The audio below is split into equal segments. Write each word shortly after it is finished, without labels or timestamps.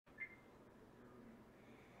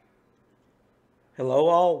Hello,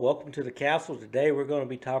 all. Welcome to the castle. Today we're going to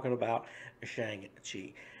be talking about Shang.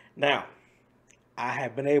 Now, I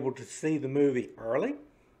have been able to see the movie early,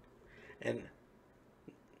 and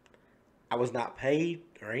I was not paid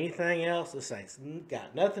or anything else. This ain't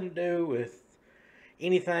got nothing to do with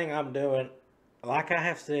anything I'm doing. Like I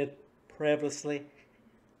have said previously,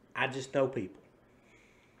 I just know people.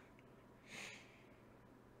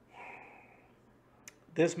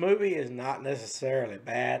 This movie is not necessarily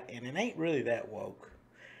bad, and it ain't really that woke.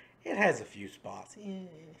 It has a few spots,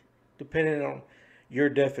 depending on your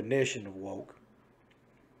definition of woke.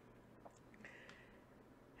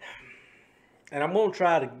 And I'm going to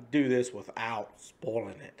try to do this without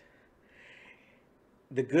spoiling it.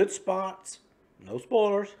 The good spots, no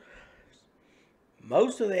spoilers.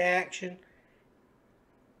 Most of the action,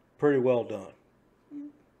 pretty well done.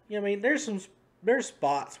 I mean, there's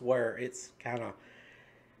spots where it's kind of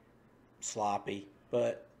sloppy,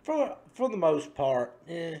 but for the most part,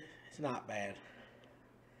 it's not bad.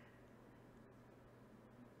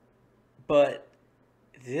 But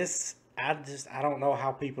this, I don't know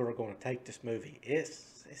how people are going to take this movie.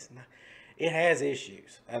 It's not. It has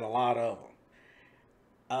issues, and a lot of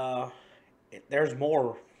them. There's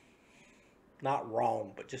more, not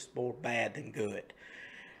wrong, but just more bad than good.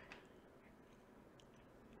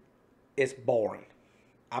 It's boring.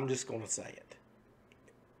 I'm just going to say it.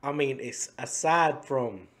 I mean, it's aside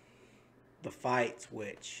from the fights,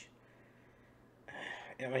 which,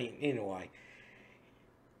 I mean, anyway.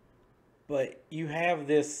 But you have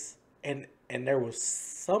this, and there was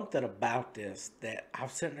something about this that I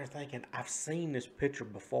was sitting there thinking, I've seen this picture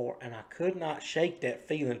before, and I could not shake that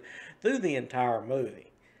feeling through the entire movie.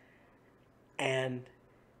 And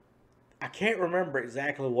I can't remember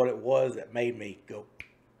exactly what it was that made me go,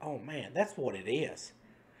 oh man, that's what it is.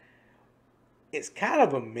 It's kind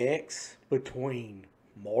of a mix between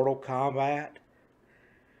Mortal Kombat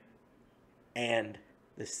and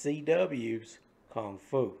the CW's Kung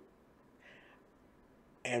Fu.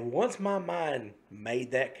 And once my mind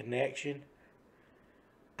made that connection,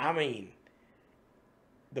 I mean,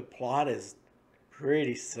 the plot is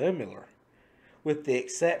pretty similar, with the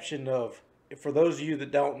exception of, for those of you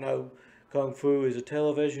that don't know, Kung Fu is a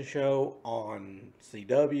television show on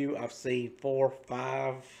CW. I've seen 4,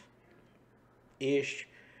 5 ish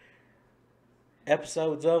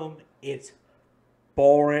episodes of them. It's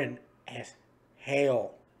boring as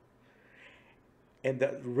hell. And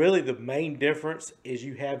really, the main difference is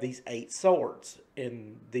you have these 8 swords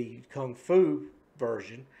in the Kung Fu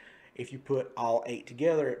version. If you put all 8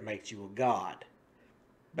 together, it makes you a god,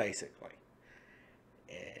 basically.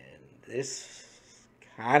 And this is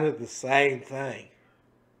kind of the same thing.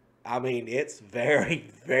 I mean, it's very,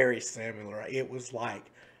 very similar. It was like,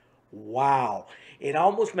 wow. It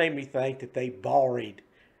almost made me think that they borrowed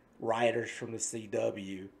writers from the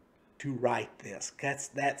CW to write this.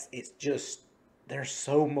 It's just, there's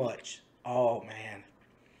so much. Oh man.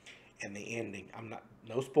 And the ending. I'm not,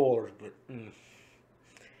 no spoilers, but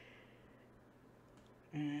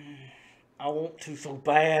I want to so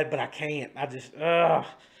bad, but I can't. I just,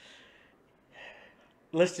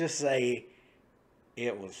 let's just say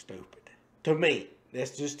it was stupid to me.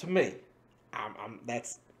 That's just to me.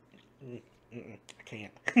 That's, I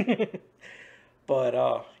can't.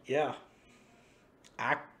 But yeah,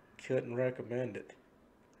 I couldn't recommend it.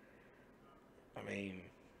 I mean,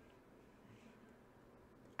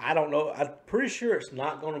 I don't know. I'm pretty sure it's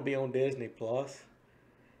not going to be on Disney Plus.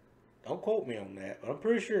 Don't quote me on that, but I'm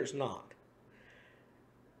pretty sure it's not.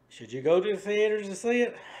 Should you go to the theaters to see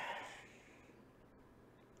it?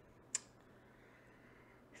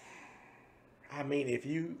 I mean, if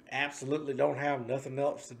you absolutely don't have nothing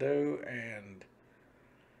else to do, and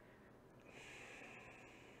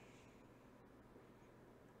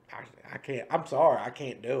I can't, I'm sorry, I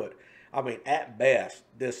can't do it. I mean, at best,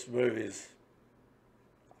 this movie is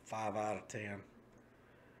 5 out of 10.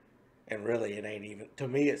 And really, it ain't even, to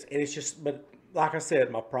me, it's just, but like I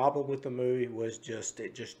said, my problem with the movie was just,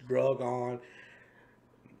 it just drug on.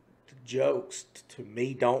 The jokes, to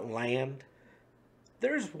me, don't land.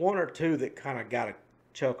 There's one or two that kind of got a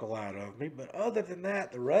chuckle out of me, but other than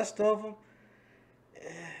that, the rest of them,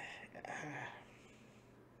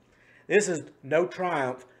 this is no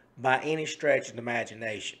triumph by any stretch of the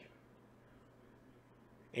imagination.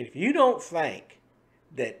 And if you don't think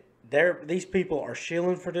that these people are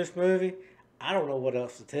shilling for this movie, I don't know what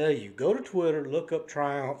else to tell you. Go to Twitter, look up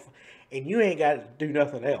Triumph, and you ain't got to do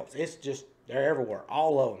nothing else. It's just, they're everywhere.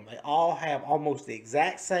 All of them. They all have almost the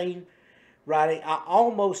exact same writing. I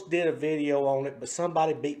almost did a video on it, but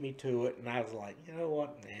somebody beat me to it, and I was like, you know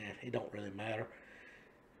what? Nah, it don't really matter.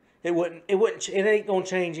 It ain't gonna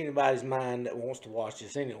change anybody's mind that wants to watch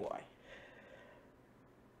this anyway.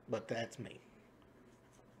 But that's me.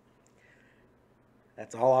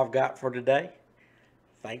 That's all I've got for today.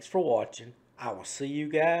 Thanks for watching. I will see you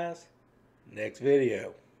guys next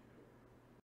video.